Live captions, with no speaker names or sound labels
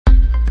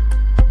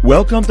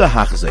Welcome to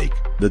Hachzik,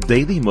 the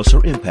Daily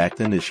Musar Impact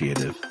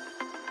Initiative.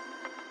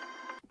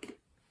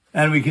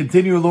 And we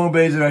continue along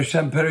Be'ezer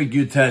Hashem Perek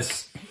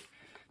Yutes.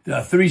 There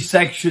are three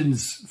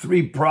sections,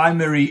 three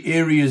primary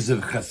areas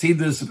of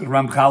Chassidus.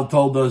 Ramchal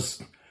told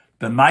us,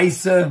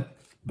 B'maisa,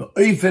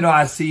 B'oifen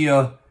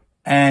Ha'asiyah,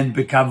 and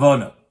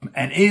B'kavona.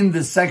 And in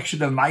the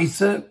section of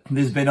Maisa,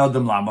 there's Ben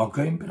Adam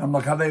Lamokim, Ben Adam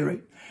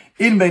Lachaveri.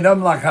 In Ben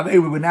Adam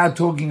Lachaveri, we're now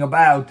talking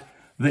about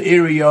the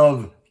area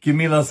of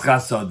Gemilas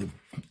Chasadim.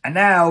 And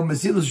now,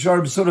 Mesilas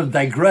Yesharim sort of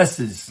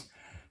digresses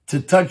to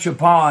touch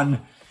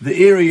upon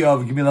the area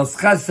of Gemilas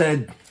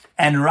Chesed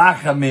and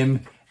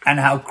Rachamim, and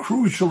how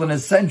crucial and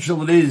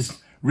essential it is,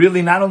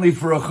 really not only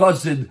for a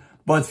chassid,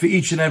 but for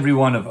each and every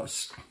one of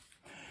us.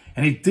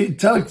 And he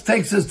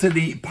takes us to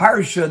the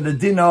parsha, the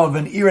din of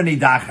an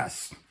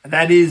iranidachas.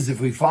 That is, if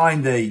we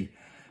find the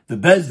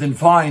Beis Din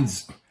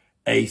finds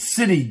a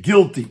city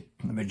guilty,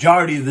 the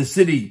majority of the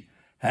city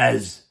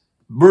has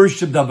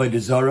worshipped Avodah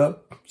Zarah,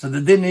 so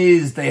the din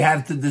is they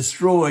have to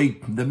destroy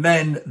the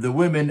men, the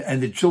women,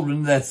 and the children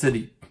in that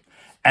city,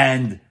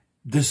 and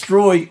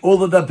destroy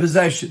all of their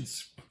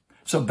possessions.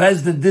 So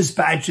Beis Din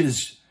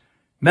dispatches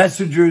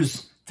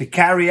messengers to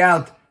carry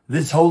out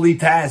this holy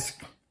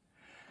task.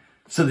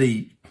 So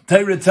the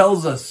Torah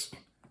tells us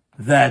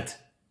that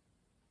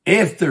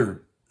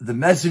after the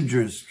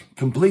messengers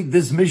complete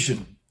this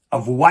mission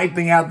of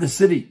wiping out the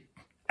city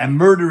and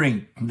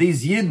murdering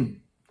these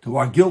Yidden who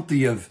are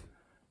guilty of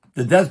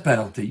the death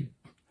penalty,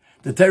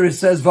 the Torah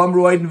says,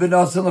 Hashem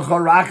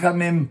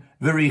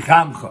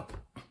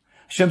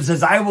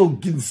says, I will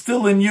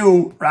instill in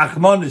you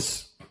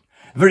Rachmanis,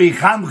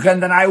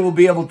 and then I will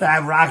be able to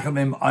have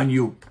Rachamim on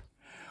you.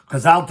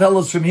 Because I'll tell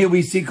us from here,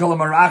 we see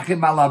whoever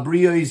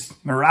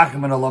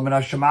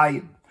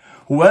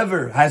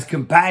has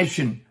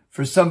compassion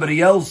for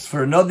somebody else,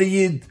 for another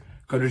Yid,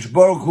 Kadosh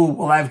Baruch Hu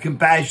will have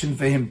compassion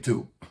for him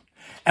too.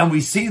 And we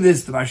see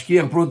this, the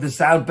Mashkiach brought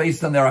this out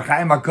based on the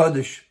Rachaim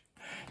HaKadosh,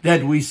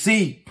 that we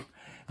see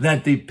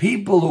that the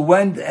people who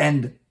went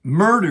and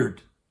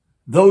murdered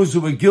those who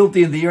were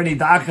guilty in the Yer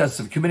Nidachas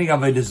of committing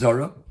Avodah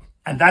Zarah,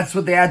 and that's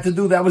what they had to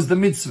do, that was the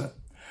mitzvah.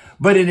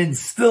 But it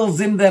instills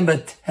in them a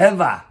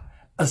teva,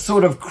 a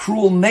sort of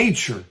cruel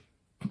nature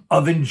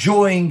of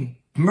enjoying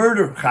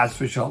murder, chas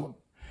v'shalom.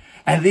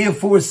 And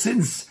therefore,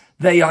 since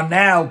they are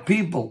now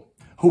people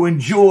who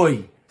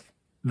enjoy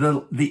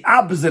the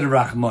opposite of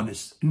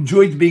Rachmanis,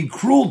 enjoy being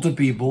cruel to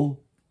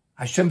people,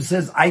 Hashem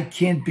says, I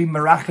can't be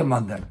merachim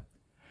on them.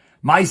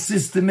 My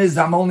system is,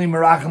 I'm only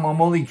merachim,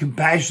 I'm only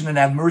compassionate and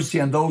have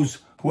mercy on those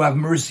who have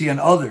mercy on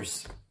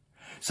others.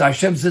 So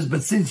Hashem says,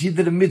 but since you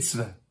did a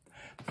mitzvah,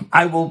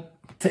 I will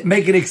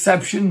make an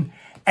exception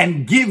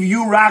and give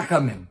you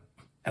rachamim.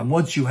 And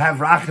once you have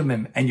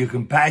rachamim and you're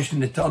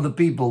compassionate to other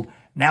people,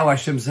 now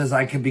Hashem says,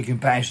 I can be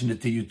compassionate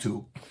to you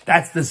too.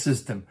 That's the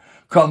system.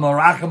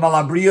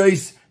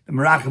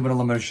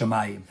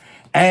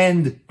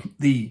 And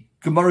the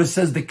Gemara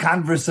says the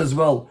converse as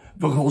well.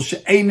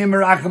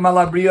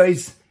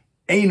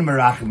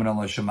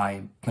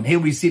 And here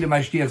we see the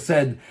Mashkiach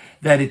said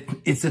that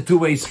it's a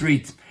two-way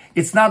street.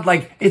 It's not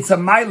like it's a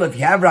mile. If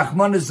you have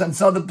Rachmanis on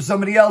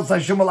somebody else,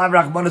 Hashem will have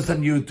Rachmanis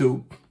on you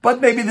too. But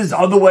maybe there's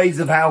other ways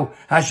of how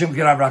Hashem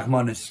can have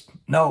Rachmanis.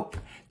 No, it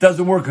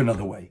doesn't work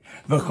another way.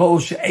 If we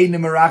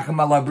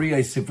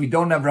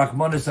don't have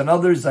Rachmanis on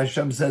others,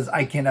 Hashem says,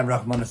 I can't have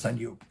Rachmanis on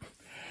you.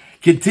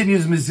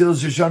 Continues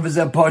Mesilas Yesharim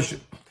v'zeh Pasha.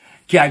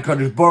 Because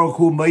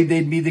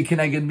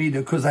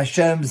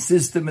Hashem's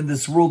system in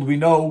this world we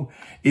know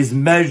is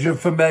measure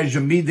for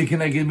measure, mida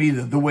keneged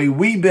mida. The way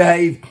we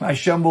behave,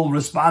 Hashem will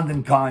respond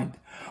in kind.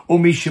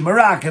 Someone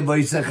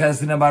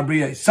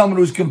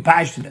who's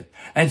compassionate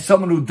and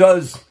someone who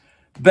does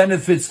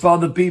benefits for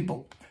other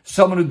people,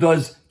 someone who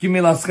does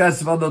gemilas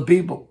chesed for other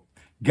people.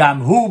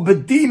 Gamhu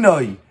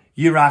bedinoi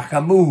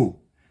yirachamuhu.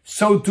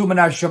 So too min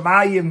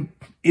hashamayim,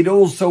 it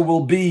also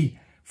will be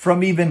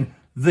from even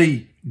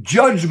the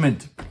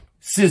judgment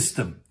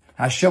system.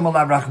 Hashem will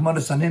have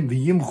rachmanis on him.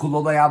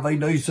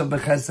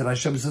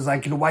 Hashem says, I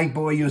can wipe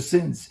away your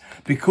sins.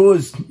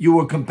 Because you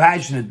were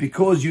compassionate,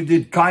 because you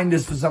did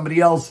kindness for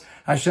somebody else,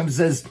 Hashem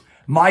says,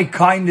 my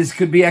kindness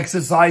could be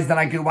exercised and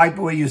I can wipe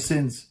away your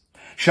sins.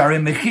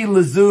 Sharim Yechiel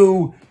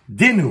lezu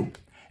dinu.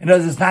 In other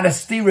words, it's not a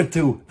stira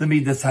to the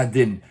Midas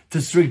Hadin, to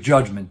strict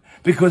judgment.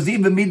 Because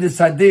even Midas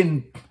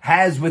Hadin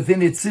has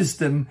within its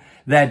system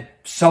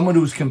that someone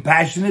who's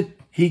compassionate,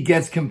 he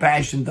gets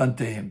compassion done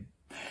to him.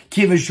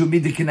 Kivashu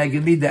mida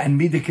keneged mida, and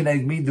mida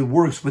keneged mida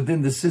works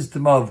within the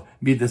system of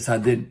Midas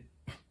Hadin.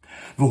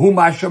 V'hu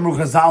ma'ashamru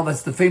Chazal,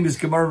 that's the famous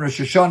Gemara in Rosh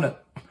Hashanah,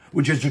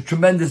 which is a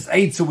tremendous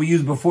eitzah we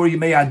use before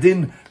Yemei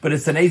Hadin, but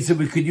it's an eitzah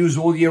we could use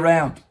all year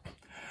round.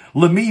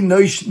 Lemi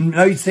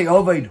noisei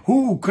oved.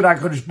 Who could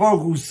HaKadosh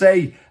Baruch Hu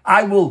say,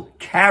 I will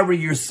carry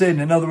your sin?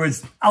 In other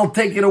words, I'll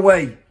take it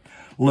away.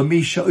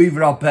 Lemi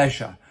sha'ivra al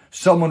pesha.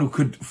 Someone who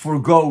could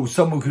forego,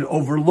 someone who could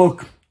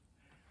overlook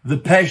the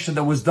pesha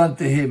that was done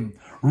to him.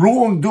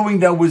 Wrongdoing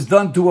that was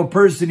done to a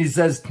person, he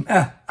says,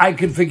 I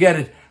can forget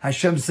it.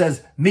 Hashem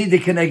says, mida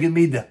keneged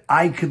mida.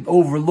 I can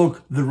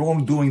overlook the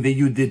wrongdoing that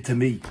you did to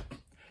me.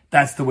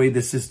 That's the way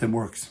the system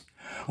works.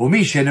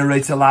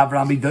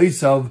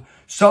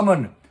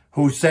 Someone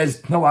who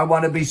says, no, I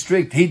want to be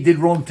strict. He did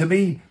wrong to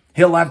me.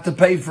 He'll have to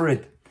pay for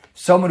it.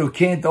 Someone who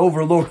can't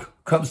overlook,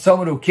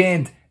 someone who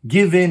can't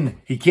give in,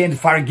 he can't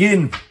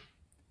forgive.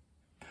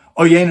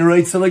 Or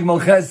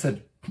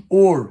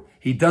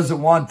he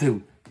doesn't want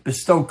to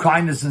bestow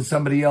kindness on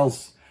somebody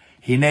else.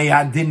 Hashem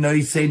says,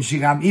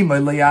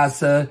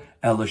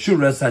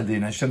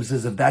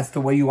 if that's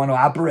the way you want to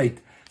operate,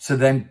 so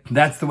then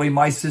that's the way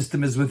my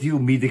system is with you,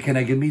 mida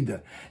keneged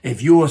mida.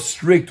 If you are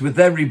strict with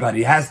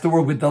everybody, it has to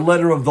work with the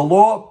letter of the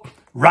law,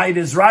 right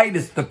is right,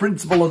 it's the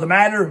principle of the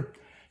matter.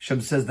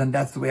 Hashem says, then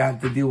that's the way I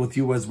have to deal with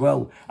you as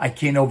well. I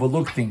can't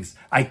overlook things.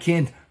 I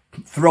can't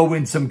throw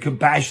in some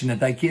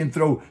compassionate. I can't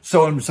throw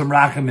in some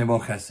rachamim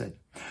or chesed.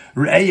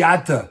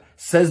 Re'eyata,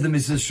 says the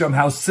Mesilas Shem,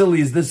 how silly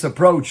is this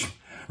approach?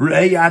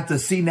 Re'eyata,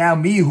 see now,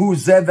 me hu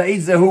zev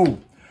ezehu.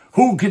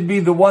 Who could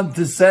be the one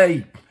to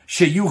say,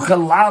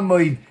 sheyuchal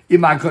lamoid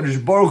im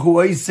HaKadosh Baruch Hu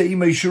oiseh im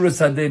Yeshuras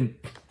Hadin?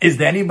 Is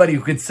there anybody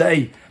who could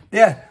say,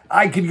 yeah,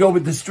 I could go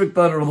with the strict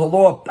letter of the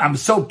law. I'm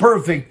so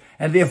perfect,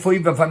 and therefore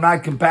even if I'm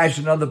not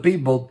compassionate on other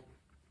people,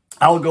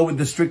 I'll go with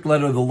the strict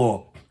letter of the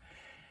law.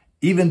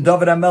 Even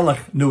David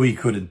HaMelech knew he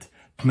couldn't.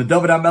 When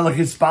David HaMelech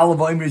is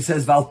he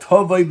says, Val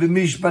tovoi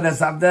b'mishpat es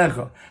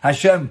avdecha.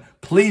 Hashem,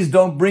 please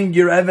don't bring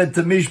your evet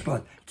to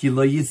mishpat. Ki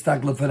lo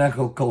yitztak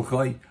leferecho kol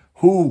choy.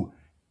 Who,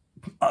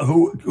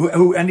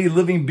 any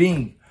living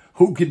being,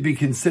 who could be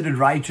considered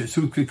righteous,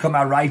 who could come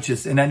out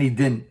righteous in any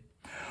din?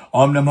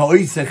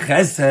 This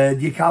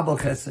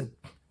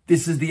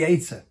is the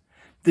Eitzah.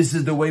 This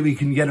is the way we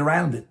can get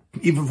around it,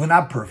 even if we're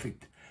not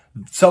perfect.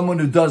 Someone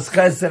who does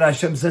chesed,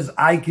 Hashem says,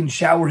 I can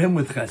shower him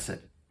with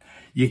chesed.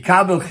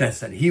 Yikabel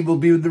chesed, he will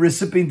be the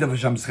recipient of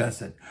Hashem's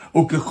chesed.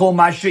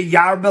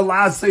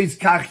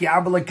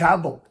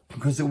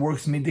 Because it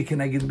works mida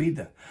keneged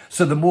mida.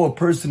 So the more a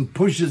person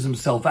pushes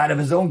himself out of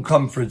his own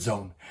comfort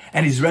zone,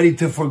 and he's ready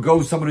to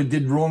forgo someone who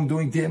did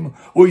wrongdoing to him,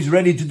 or he's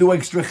ready to do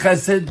extra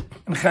chesed,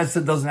 and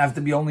chesed doesn't have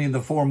to be only in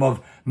the form of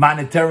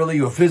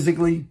monetarily or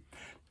physically.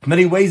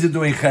 Many ways of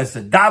doing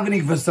chesed.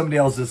 Davening for somebody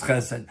else's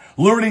chesed.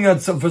 Learning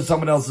for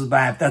someone else's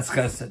behalf. That's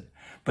chesed.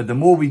 But the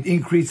more we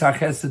increase our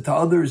chesed to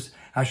others,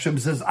 Hashem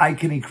says, I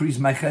can increase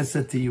my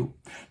chesed to you.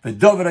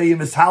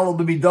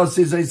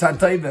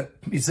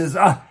 He says,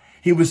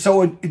 he was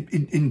so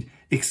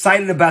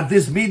excited about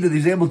this midah that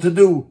he's able to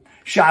do.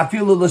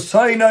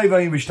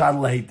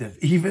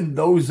 Even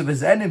those of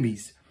his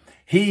enemies,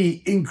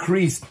 he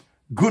increased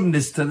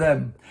goodness to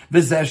them.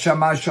 Like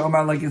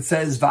it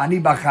says,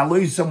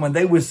 when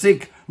they were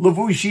sick,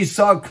 levushi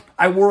sak,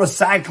 I wore a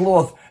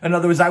sackcloth. In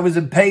other words, I was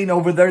in pain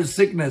over their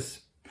sickness.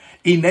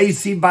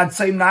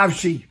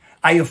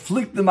 I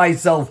afflicted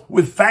myself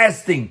with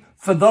fasting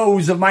for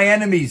those of my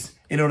enemies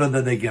in order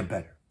that they get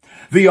better.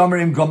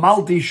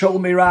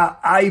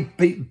 I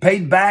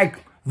paid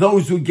back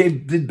those who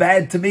did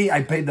bad to me.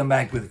 I paid them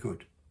back with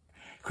good.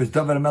 Because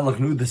David HaMelech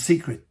knew the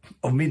secret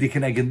of mida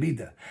keneged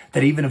mida,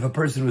 that even if a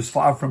person was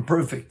far from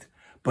perfect,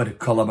 but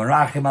kol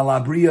hamerachim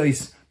ala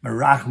briyos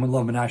merachim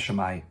lo min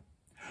hashamayim.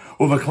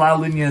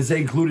 Uvaklal linyan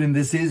ze included in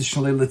this is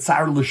shalei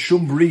letzar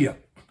l'shum briya.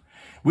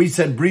 We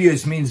said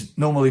briyos means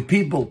normally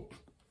people.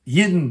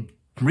 Yidden,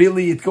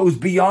 really, it goes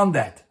beyond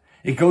that.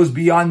 It goes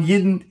beyond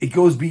Yidden. It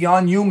goes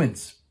beyond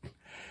humans.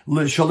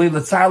 Shalei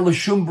letzar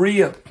l'shum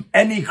briya.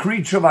 Any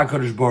creature of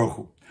HaKadosh Baruch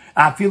Hu.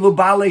 Afilu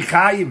baalei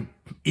chayim.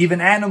 Even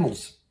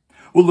animals.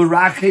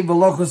 U'lerachei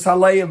v'lochos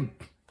aleim.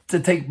 To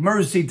take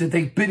mercy, to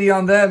take pity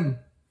on them.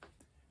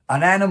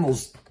 On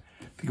animals.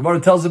 The Gemara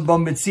tells about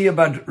Mitzvah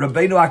about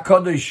Rabbeinu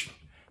HaKadosh,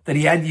 that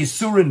he had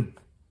Yisurin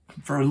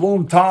for a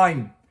long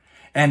time.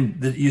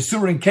 And the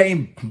Yisurin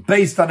came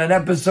based on an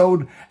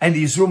episode, and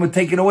the Yisurin were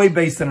taken away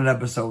based on an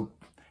episode.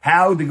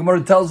 How? The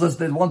Gemara tells us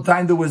that one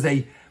time there was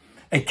a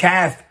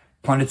calf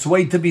on its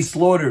way to be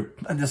slaughtered,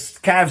 and this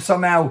calf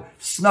somehow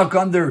snuck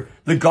under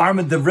the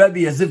garment of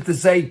Rebbe as if to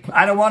say,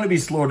 I don't want to be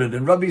slaughtered.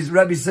 And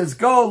Rebbe says,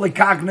 go,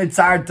 lekach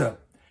netzarta.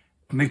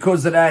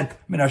 Because of that,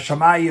 min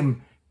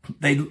hashamayim,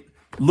 they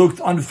looked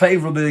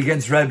unfavorably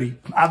against Rebbe.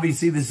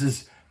 Obviously, this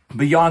is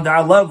beyond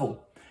our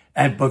level.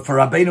 But for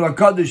Rabbeinu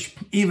HaKadosh,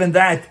 even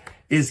that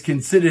is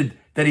considered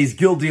that he's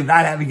guilty of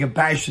not having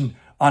compassion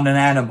on an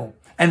animal.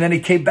 And then he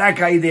came back,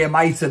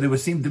 there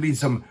seemed to be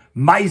some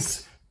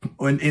mice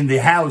in the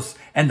house,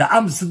 and the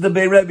Amsa the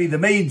Rebbe, the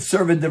maid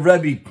servant of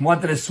Rebbe,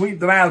 wanted to sweep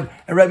them out,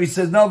 and Rebbe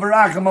says, no,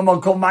 V'racham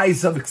amal kol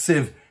ma'asav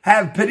ksiv,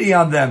 have pity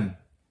on them.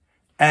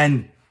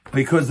 And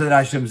because of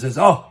that, Hashem says,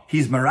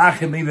 he's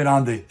merachim even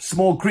on the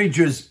small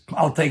creatures,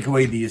 I'll take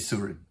away the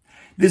Yisurim.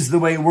 This is the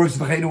way it works. A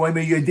tzaddik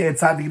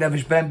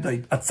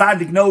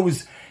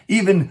knows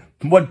even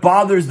what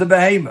bothers the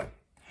behemoth.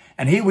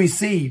 And here we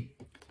see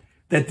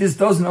that this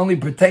doesn't only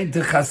pertain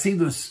to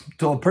Chasidus,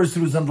 to a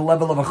person who's on the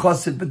level of a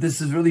Chassid, but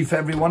this is really for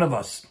every one of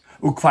us.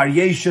 Some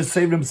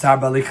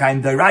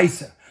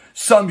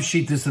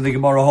shittas in the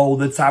Gemara hold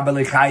that tzar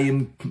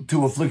b'lechaim,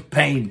 to afflict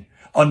pain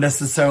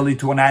unnecessarily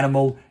to an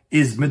animal,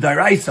 is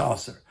midaraisa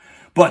aser.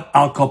 But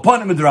al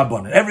koponim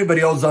midrabanan.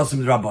 Everybody owes us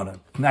midrabanan.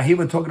 Now here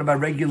we're talking about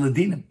regular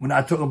dinim. We're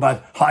not talking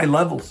about high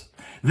levels.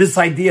 This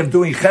idea of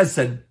doing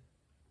chesed,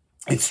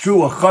 it's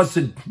true, a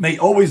chesed may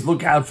always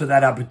look out for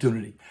that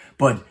opportunity.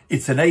 But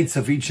it's an eighth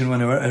of each and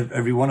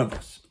every one of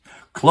us.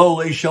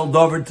 Klol Eishel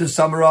Dover, to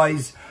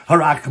summarize,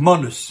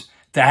 Harachmonus,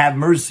 to have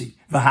mercy,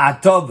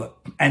 V'hatova,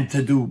 and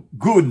to do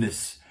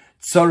goodness.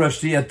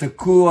 Tzorashtia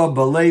tekua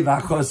b'leiv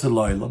hachosed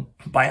loylam.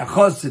 By a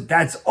chosed,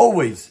 that's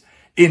always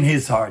in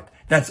his heart.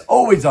 That's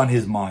always on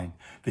his mind.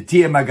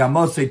 V'tia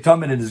magamosei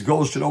tamen, and his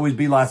goal should always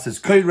be lasses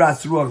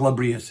koiras ruach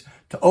labrius,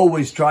 to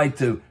always try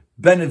to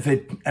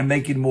benefit and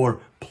make it more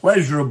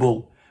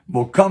pleasurable,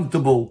 more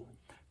comfortable,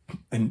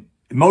 and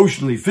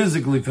emotionally,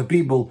 physically for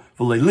people,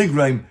 and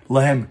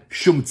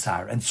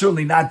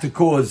certainly not to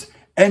cause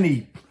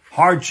any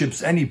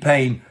hardships, any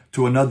pain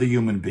to another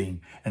human being.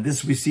 And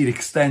this we see it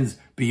extends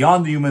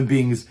beyond the human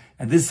beings,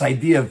 and this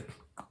idea of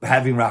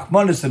having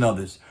rachmanis in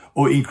others,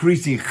 or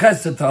increasing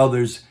chesed to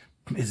others,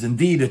 is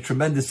indeed a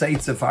tremendous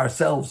eitzah for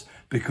ourselves,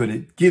 because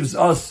it gives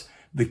us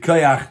the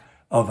koyach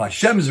of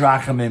Hashem's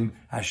rachamim,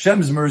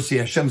 Hashem's mercy,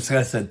 Hashem's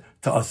chesed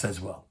to us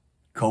as well.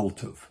 Kol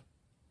Tuv.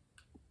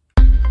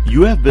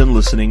 You have been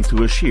listening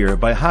to a shir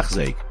by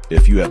Hachzeik.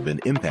 If you have been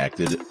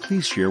impacted,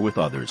 please share with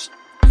others.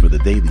 For the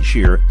daily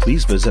shir,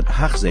 please visit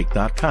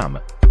Hachzeik.com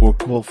or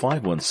call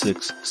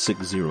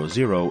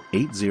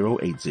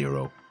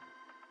 516-600-8080.